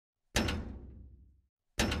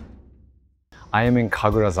I am in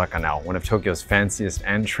Kagurazaka now, one of Tokyo's fanciest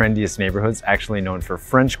and trendiest neighborhoods, actually known for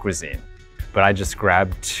French cuisine. But I just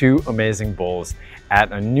grabbed two amazing bowls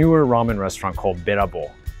at a newer ramen restaurant called Berabou.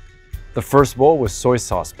 The first bowl was soy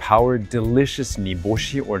sauce powered delicious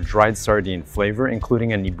niboshi or dried sardine flavor,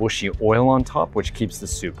 including a niboshi oil on top, which keeps the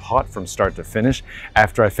soup hot from start to finish.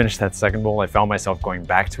 After I finished that second bowl, I found myself going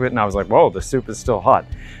back to it and I was like, whoa, the soup is still hot.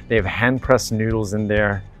 They have hand-pressed noodles in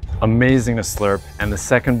there. Amazing to slurp. And the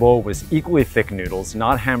second bowl was equally thick noodles,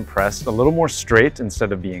 not hand pressed, a little more straight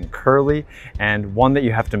instead of being curly, and one that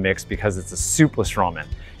you have to mix because it's a soupless ramen.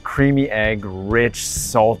 Creamy egg, rich,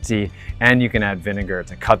 salty, and you can add vinegar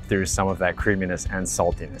to cut through some of that creaminess and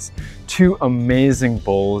saltiness. Two amazing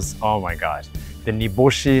bowls. Oh my God. The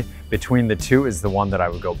niboshi between the two is the one that I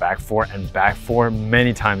would go back for and back for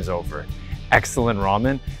many times over. Excellent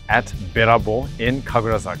ramen at Berabou in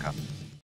Kagurazaka.